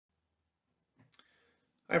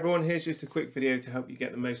Hi everyone, here's just a quick video to help you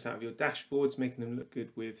get the most out of your dashboards, making them look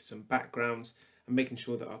good with some backgrounds and making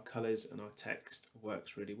sure that our colours and our text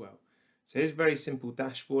works really well. So here's a very simple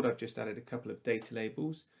dashboard. I've just added a couple of data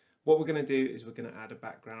labels. What we're going to do is we're going to add a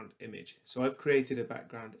background image. So I've created a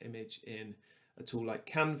background image in a tool like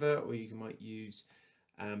Canva, or you might use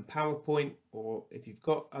PowerPoint, or if you've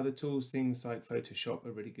got other tools, things like Photoshop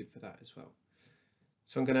are really good for that as well.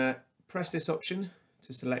 So I'm going to press this option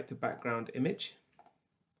to select a background image,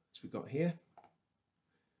 as we got here,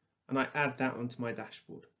 and I add that onto my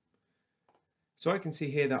dashboard. So I can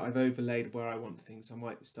see here that I've overlaid where I want things. I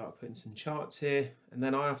might start putting some charts here, and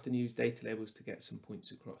then I often use data labels to get some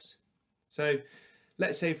points across. So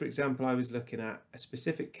let's say, for example, I was looking at a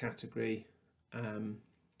specific category and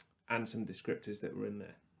some descriptors that were in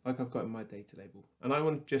there, like I've got in my data label, and I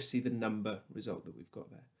want to just see the number result that we've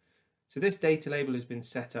got there. So this data label has been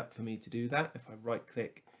set up for me to do that. If I right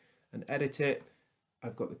click and edit it,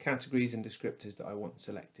 I've got the categories and descriptors that I want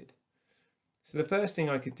selected. So the first thing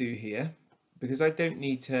I could do here, because I don't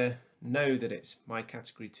need to know that it's my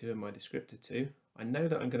category 2 and my descriptor 2, I know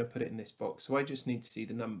that I'm going to put it in this box, so I just need to see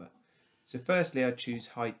the number. So firstly, I choose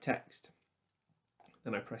hide text,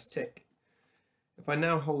 then I press tick. If I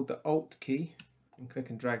now hold the Alt key and click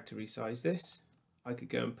and drag to resize this, I could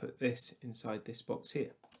go and put this inside this box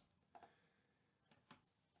here.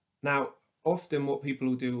 Now, often what people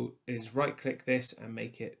will do is right click this and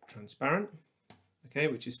make it transparent, okay,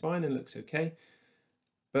 which is fine and looks okay.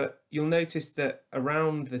 But you'll notice that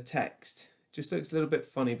around the text it just looks a little bit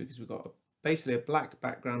funny because we've got basically a black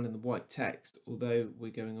background and the white text, although we're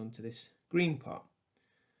going on to this green part.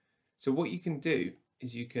 So what you can do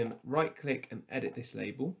is you can right click and edit this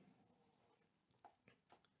label.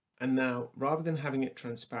 And now, rather than having it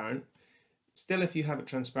transparent, still if you have it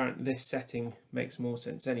transparent, this setting makes more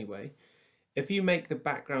sense anyway. If you make the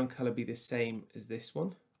background color be the same as this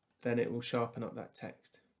one, then it will sharpen up that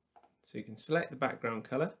text. So you can select the background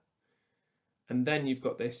color, and then you've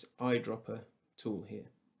got this eyedropper tool here.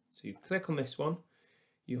 So you click on this one,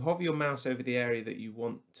 you hover your mouse over the area that you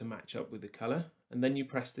want to match up with the color, and then you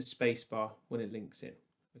press the space bar when it links in,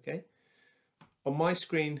 okay? On my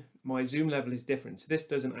screen, my zoom level is different, so this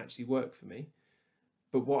doesn't actually work for me.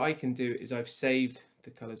 But what I can do is I've saved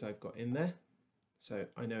the colors I've got in there. So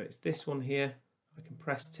I know it's this one here, I can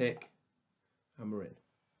press tick and we're in.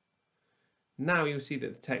 Now you'll see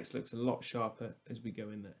that the text looks a lot sharper as we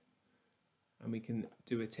go in there, and we can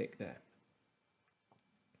do a tick there.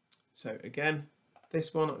 So again,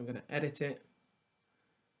 this one I'm going to edit it,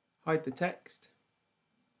 hide the text.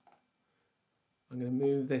 I'm going to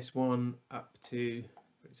move this one up to,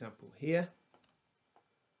 for example, here,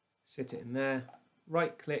 sit it in there,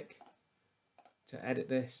 right click to edit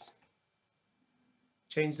this,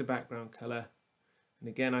 change the background color, and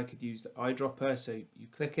again I could use the eyedropper. So you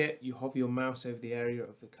click it, you hover your mouse over the area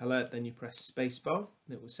of the color, then you press spacebar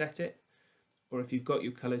and it will set it. Or if you've got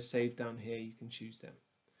your colors saved down here, you can choose them.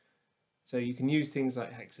 So you can use things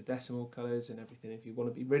like hexadecimal colors and everything if you want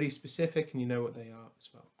to be really specific and you know what they are as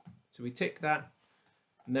well. So we tick that,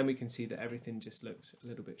 and then we can see that everything just looks a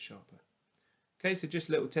little bit sharper. Okay, so just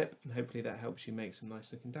a little tip, and hopefully that helps you make some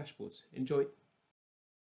nice looking dashboards. Enjoy.